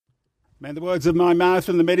May the words of my mouth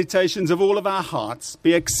and the meditations of all of our hearts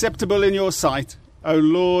be acceptable in your sight, O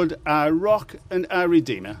Lord, our rock and our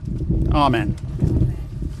Redeemer. Amen.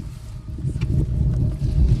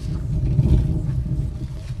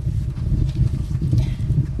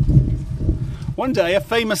 One day, a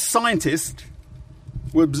famous scientist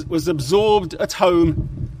was absorbed at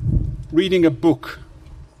home reading a book.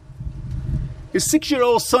 His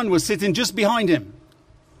 6-year-old son was sitting just behind him,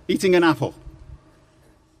 eating an apple.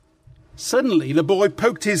 Suddenly, the boy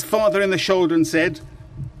poked his father in the shoulder and said,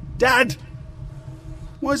 "Dad,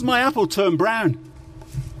 why's my apple turned brown?"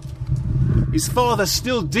 His father,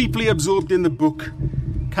 still deeply absorbed in the book,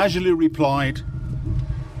 casually replied,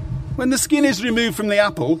 "When the skin is removed from the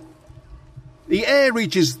apple, the air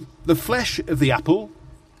reaches the flesh of the apple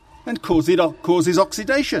and causes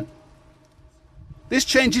oxidation. This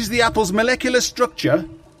changes the apple's molecular structure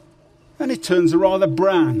and it turns rather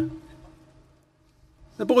brown."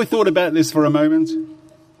 The boy thought about this for a moment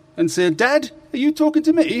and said, "Dad, are you talking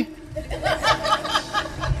to me?"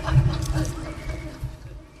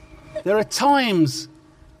 There are times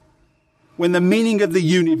when the meaning of the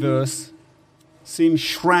universe seems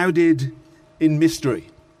shrouded in mystery.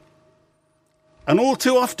 And all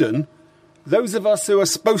too often, those of us who are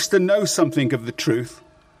supposed to know something of the truth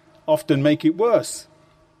often make it worse.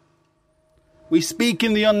 We speak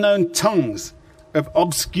in the unknown tongues of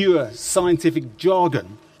obscure scientific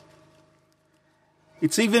jargon.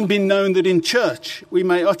 It's even been known that in church we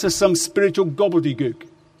may utter some spiritual gobbledygook,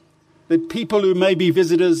 that people who may be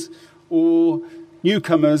visitors or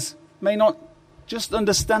newcomers may not just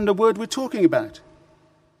understand the word we're talking about.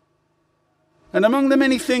 And among the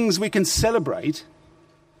many things we can celebrate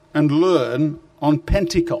and learn on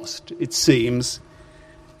Pentecost, it seems,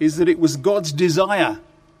 is that it was God's desire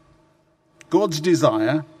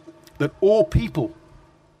that all people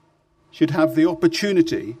should have the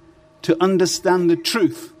opportunity to understand the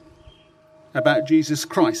truth about Jesus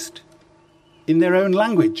Christ in their own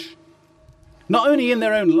language. Not only in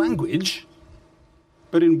their own language,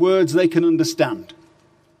 but in words they can understand.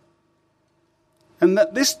 And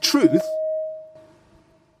that this truth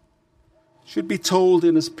should be told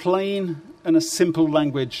in as plain and as simple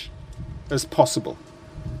language as possible.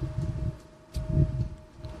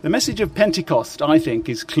 The message of Pentecost, I think,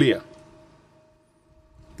 is clear.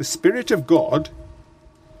 The Spirit of God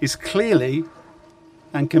is clearly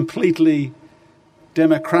and completely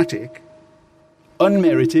democratic,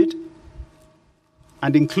 unmerited,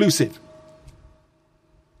 and inclusive.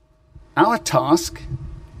 Our task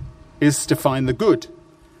is to find the good.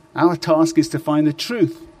 Our task is to find the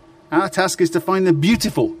truth. Our task is to find the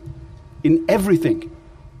beautiful in everything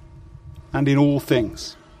and in all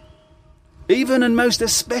things. Even and most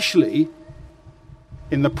especially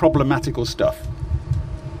in the problematical stuff.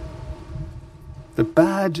 The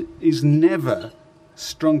bad is never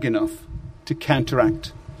strong enough to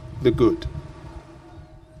counteract the good.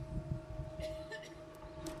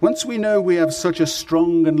 Once we know we have such a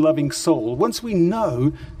strong and loving soul, once we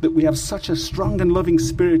know that we have such a strong and loving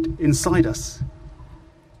spirit inside us,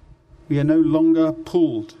 we are no longer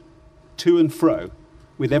pulled to and fro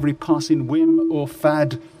with every passing whim or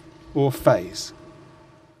fad or phase.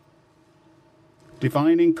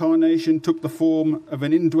 Divine incarnation took the form of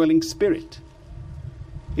an indwelling spirit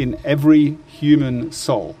in every human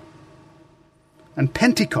soul. And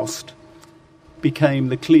Pentecost became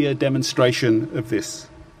the clear demonstration of this.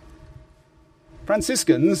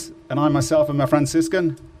 Franciscans, and I myself am a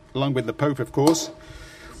Franciscan, along with the Pope, of course,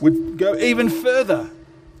 would go even further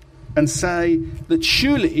and say that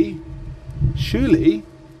surely,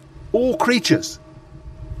 all creatures,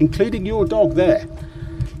 including your dog there,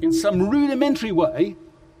 in some rudimentary way,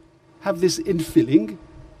 have this infilling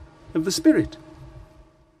of the Spirit.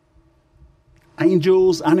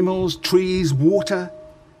 Angels, animals, trees, water,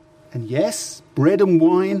 and yes, bread and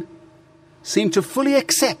wine seem to fully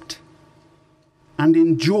accept and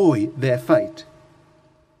enjoy their fate.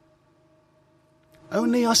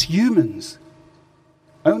 Only us humans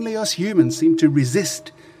seem to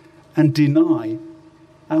resist and deny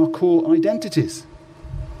our core identities.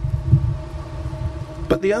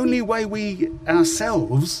 But the only way we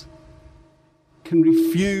ourselves can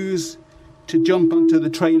refuse to jump onto the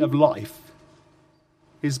train of life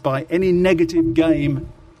is by any negative game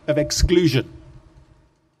of exclusion,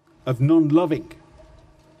 of non-loving.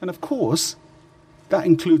 And of course, that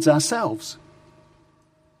includes ourselves.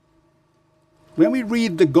 When we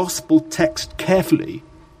read the gospel text carefully,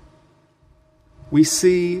 we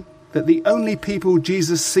see that the only people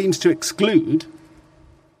Jesus seems to exclude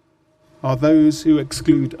are those who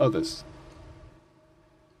exclude others.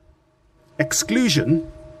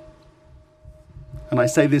 Exclusion, and I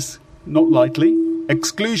say this not lightly.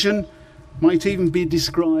 Exclusion might even be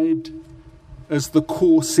described as the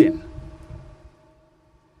core sin.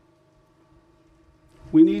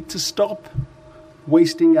 We need to stop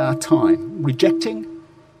wasting our time rejecting.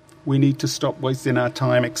 We need to stop wasting our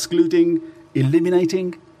time excluding,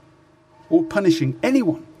 eliminating, or punishing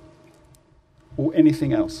anyone or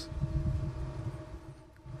anything else.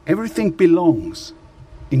 Everything belongs,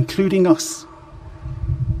 including us,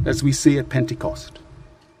 as we see at Pentecost.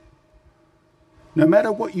 No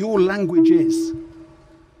matter what your language is,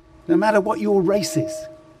 no matter what your race is,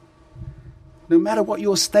 no matter what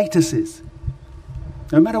your status is,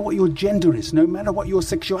 no matter what your gender is, no matter what your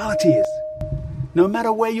sexuality is, no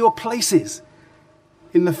matter where your place is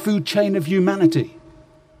in the food chain of humanity,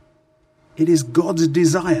 it is God's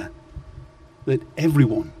desire that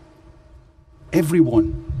everyone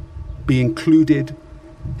be included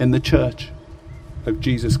in the church of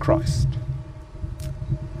Jesus Christ.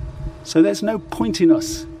 So there's no point in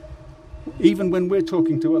us, even when we're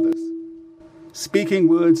talking to others, speaking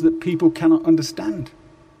words that people cannot understand,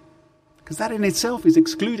 because that in itself is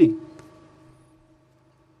excluding.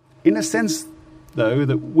 In a sense, though,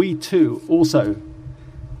 that we too also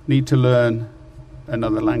need to learn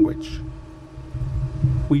another language.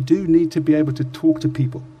 We do need to be able to talk to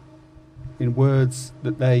people in words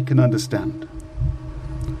that they can understand,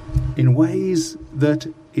 in ways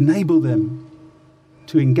that enable them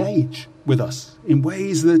to engage with us, in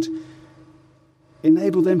ways that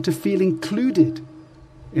enable them to feel included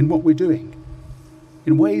in what we're doing,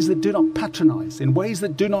 in ways that do not patronize, in ways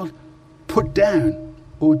that do not put down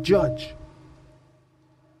or judge,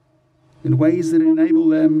 in ways that enable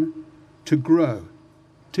them to grow,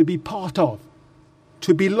 to be part of,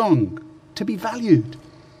 to belong, to be valued.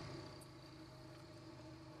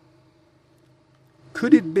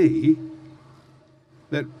 Could it be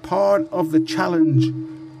that part of the challenge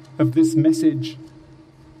of this message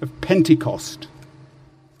of Pentecost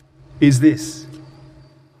is this?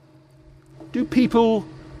 Do people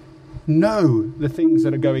know the things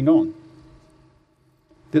that are going on?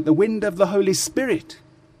 That the wind of the Holy Spirit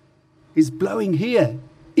is blowing here,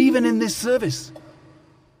 even in this service?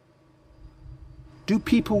 Do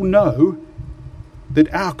people know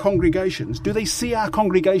that our congregations, do they see our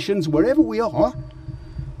congregations wherever we are?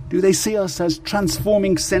 Do they see us as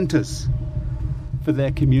transforming centres for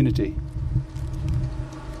their community?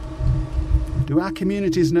 Do our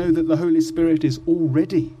communities know that the Holy Spirit is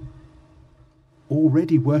already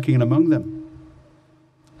working among them?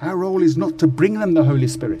 Our role is not to bring them the Holy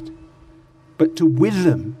Spirit, but to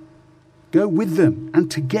go with them,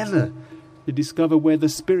 and together to discover where the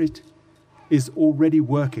Spirit is already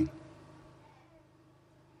working.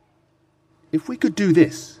 If we could do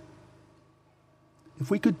this,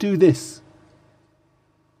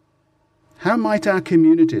 how might our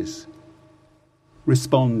communities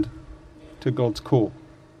respond to God's call?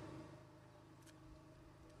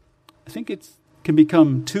 I think it can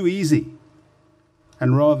become too easy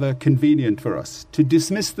and rather convenient for us to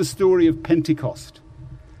dismiss the story of Pentecost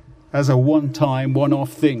as a one-time,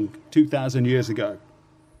 one-off thing 2,000 years ago.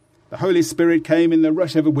 The Holy Spirit came in the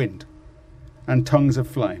rush of a wind and tongues of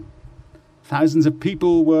flame. Thousands of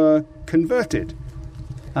people were converted,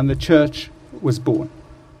 and the church was born.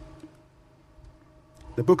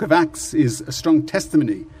 The book of Acts is a strong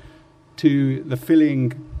testimony to the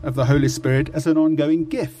filling of the Holy Spirit as an ongoing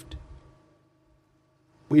gift.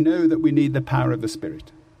 We know that we need the power of the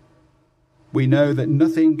Spirit. We know that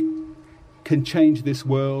nothing can change this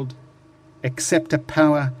world except a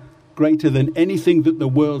power greater than anything that the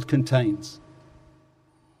world contains.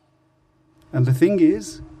 And the thing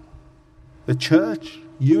is, the church,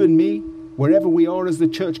 you and me, wherever we are as the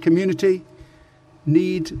church community,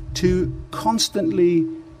 need to constantly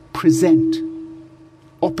present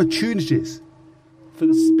opportunities for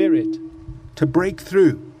the Spirit to break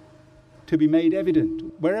through, to be made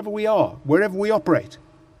evident, wherever we are, wherever we operate,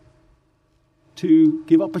 to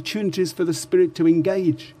give opportunities for the Spirit to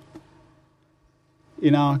engage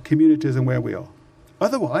in our communities and where we are.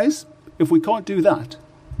 Otherwise, if we can't do that,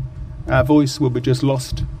 our voice will be just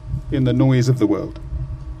lost in the noise of the world.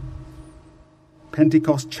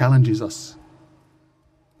 Pentecost challenges us.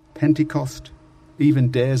 Pentecost even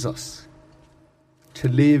dares us to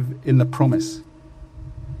live in the promise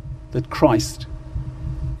that Christ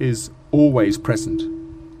is always present,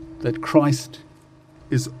 that Christ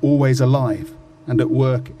is always alive and at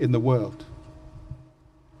work in the world.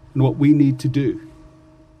 And what we need to do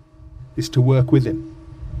is to work with him,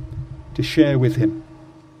 to share with him,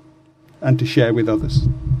 and to share with others.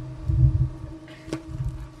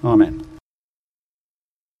 Amen.